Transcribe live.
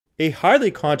A highly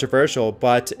controversial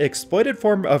but exploited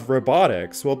form of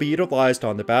robotics will be utilized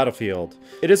on the battlefield.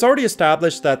 It is already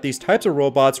established that these types of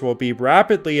robots will be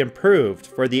rapidly improved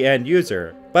for the end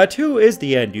user. But who is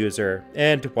the end user,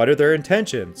 and what are their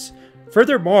intentions?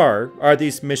 Furthermore, are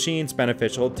these machines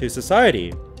beneficial to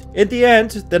society? In the end,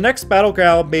 the next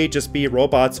battleground may just be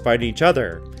robots fighting each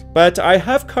other. But I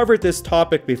have covered this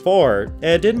topic before,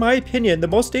 and in my opinion, the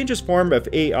most dangerous form of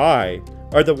AI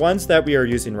are the ones that we are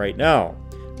using right now,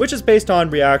 which is based on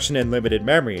reaction and limited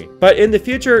memory. But in the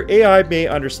future, AI may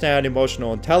understand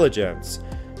emotional intelligence.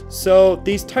 So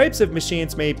these types of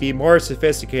machines may be more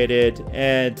sophisticated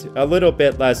and a little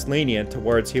bit less lenient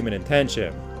towards human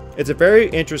intention. It's a very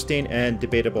interesting and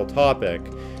debatable topic.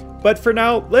 But for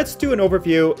now, let's do an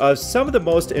overview of some of the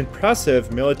most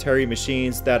impressive military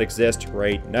machines that exist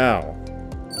right now.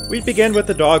 We begin with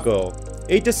the Doggo.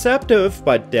 A deceptive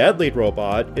but deadly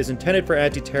robot is intended for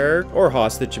anti-terror or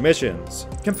hostage missions.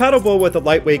 Compatible with a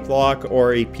lightweight Glock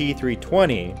or a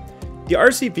P320, the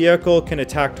RC vehicle can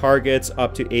attack targets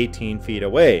up to 18 feet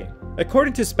away.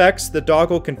 According to specs, the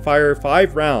Doggo can fire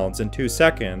 5 rounds in 2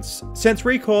 seconds, since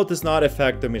recoil does not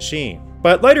affect the machine.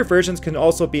 But lighter versions can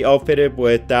also be outfitted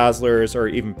with dazzlers or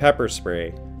even pepper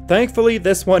spray. Thankfully,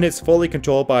 this one is fully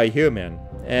controlled by a human,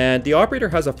 and the operator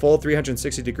has a full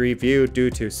 360-degree view due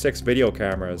to 6 video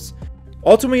cameras.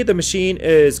 Ultimately, the machine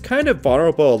is kind of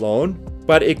vulnerable alone,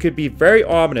 but it could be very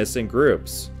ominous in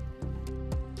groups.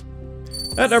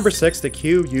 At number 6, the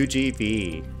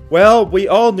Q-UGV. Well, we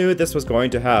all knew this was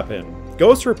going to happen.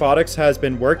 Ghost Robotics has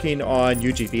been working on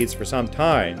UGVs for some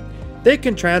time. They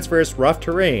can traverse rough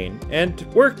terrain and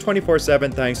work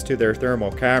 24/7 thanks to their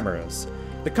thermal cameras.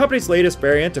 The company's latest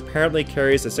variant apparently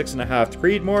carries a 6.5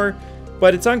 Creedmoor,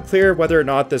 but it's unclear whether or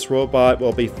not this robot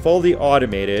will be fully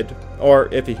automated or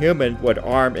if a human would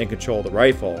arm and control the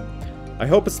rifle. I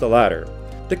hope it's the latter.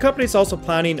 The company is also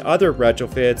planning other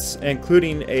retrofits,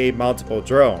 including a mountable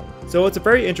drone, so it's a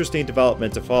very interesting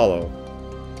development to follow.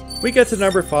 We get to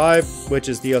number 5, which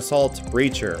is the Assault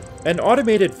Breacher. An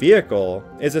automated vehicle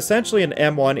is essentially an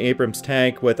M1 Abrams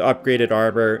tank with upgraded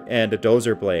armor and a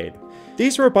dozer blade.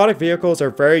 These robotic vehicles are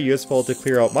very useful to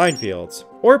clear out minefields,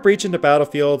 or breach into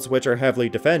battlefields which are heavily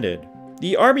defended.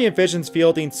 The army envisions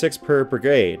fielding 6 per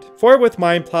brigade, 4 with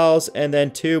mine plows and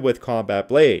then 2 with combat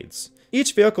blades.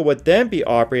 Each vehicle would then be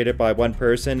operated by one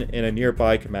person in a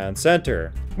nearby command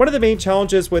center. One of the main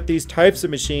challenges with these types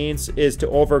of machines is to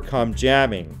overcome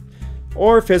jamming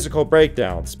or physical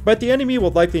breakdowns, but the enemy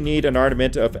will likely need an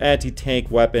armament of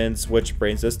anti-tank weapons, which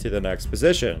brings us to the next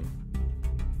position.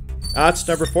 At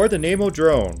number 4, the Nammo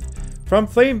Drone. From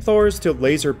flamethrowers to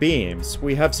laser beams,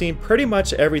 we have seen pretty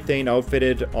much everything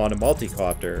outfitted on a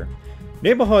multicopter.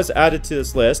 Nammo has added to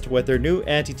this list with their new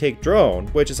AntiTank Drone,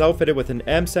 which is outfitted with an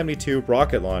M72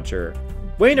 rocket launcher.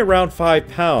 Weighing around 5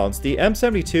 pounds, the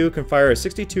M72 can fire a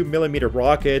 62mm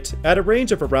rocket at a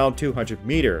range of around 200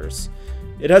 meters.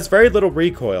 It has very little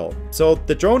recoil, so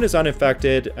the drone is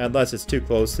unaffected unless it's too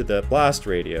close to the blast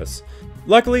radius.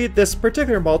 Luckily, this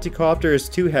particular multicopter is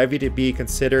too heavy to be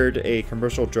considered a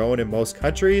commercial drone in most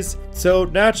countries, so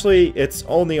naturally it's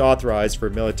only authorized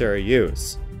for military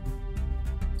use.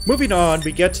 Moving on,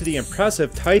 we get to the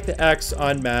impressive Type X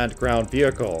unmanned ground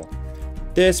vehicle.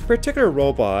 This particular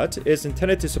robot is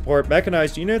intended to support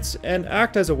mechanized units and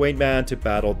act as a wingman to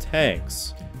battle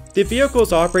tanks. The vehicle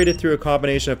is operated through a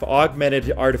combination of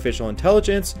augmented artificial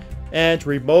intelligence and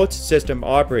remote system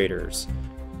operators.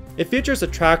 It features a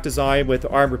track design with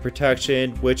armor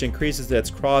protection, which increases its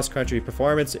cross-country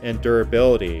performance and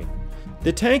durability.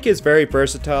 The tank is very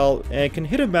versatile and can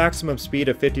hit a maximum speed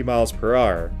of 50 miles per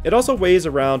hour. It also weighs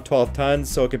around 12 tons,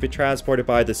 so it can be transported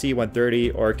by the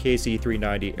C-130 or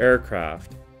KC-390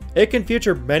 aircraft. It can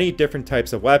feature many different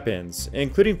types of weapons,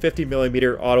 including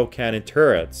 50mm autocannon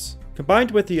turrets.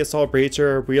 Combined with the Assault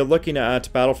Breacher, we are looking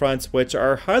at battlefronts which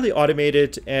are highly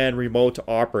automated and remote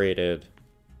operated.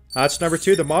 At number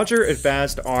 2, the Modular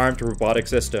Advanced Armed Robotic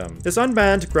System. This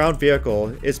unmanned ground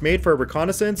vehicle is made for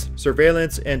reconnaissance,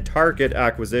 surveillance, and target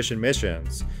acquisition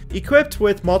missions. Equipped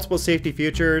with multiple safety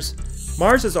features,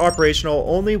 MAARS is operational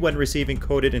only when receiving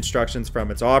coded instructions from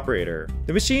its operator.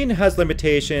 The machine has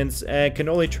limitations and can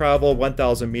only travel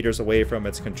 1,000 meters away from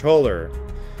its controller.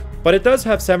 But it does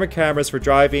have 7 cameras for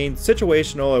driving,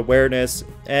 situational awareness,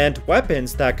 and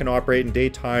weapons that can operate in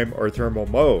daytime or thermal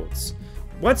modes.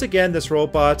 Once again, this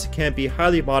robot can be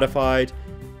highly modified,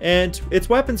 and its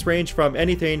weapons range from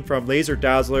anything from laser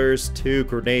dazzlers to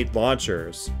grenade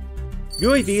launchers.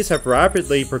 UAVs have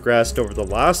rapidly progressed over the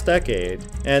last decade,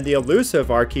 and the elusive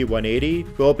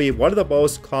RQ-180 will be one of the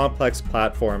most complex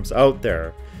platforms out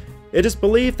there. It is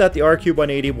believed that the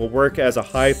RQ-180 will work as a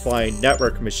high-flying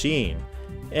network machine.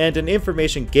 and an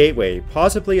information gateway,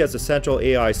 possibly as a central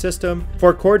AI system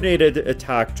for coordinated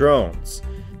attack drones.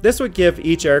 This would give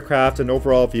each aircraft an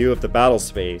overall view of the battle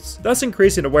space, thus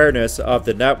increasing awareness of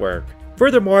the network.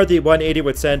 Furthermore, the 180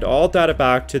 would send all data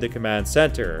back to the command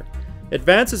center.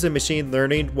 Advances in machine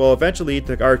learning will eventually lead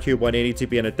the RQ-180 to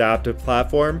be an adaptive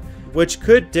platform, which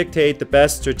could dictate the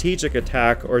best strategic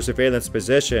attack or surveillance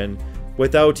position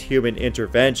without human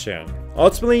intervention.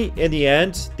 Ultimately, in the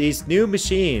end, these new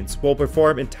machines will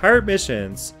perform entire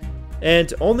missions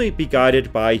and only be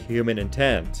guided by human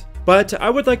intent. But I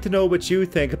would like to know what you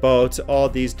think about all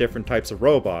these different types of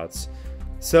robots.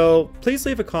 So please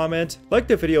leave a comment, like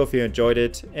the video if you enjoyed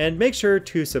it, and make sure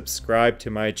to subscribe to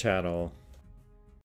my channel.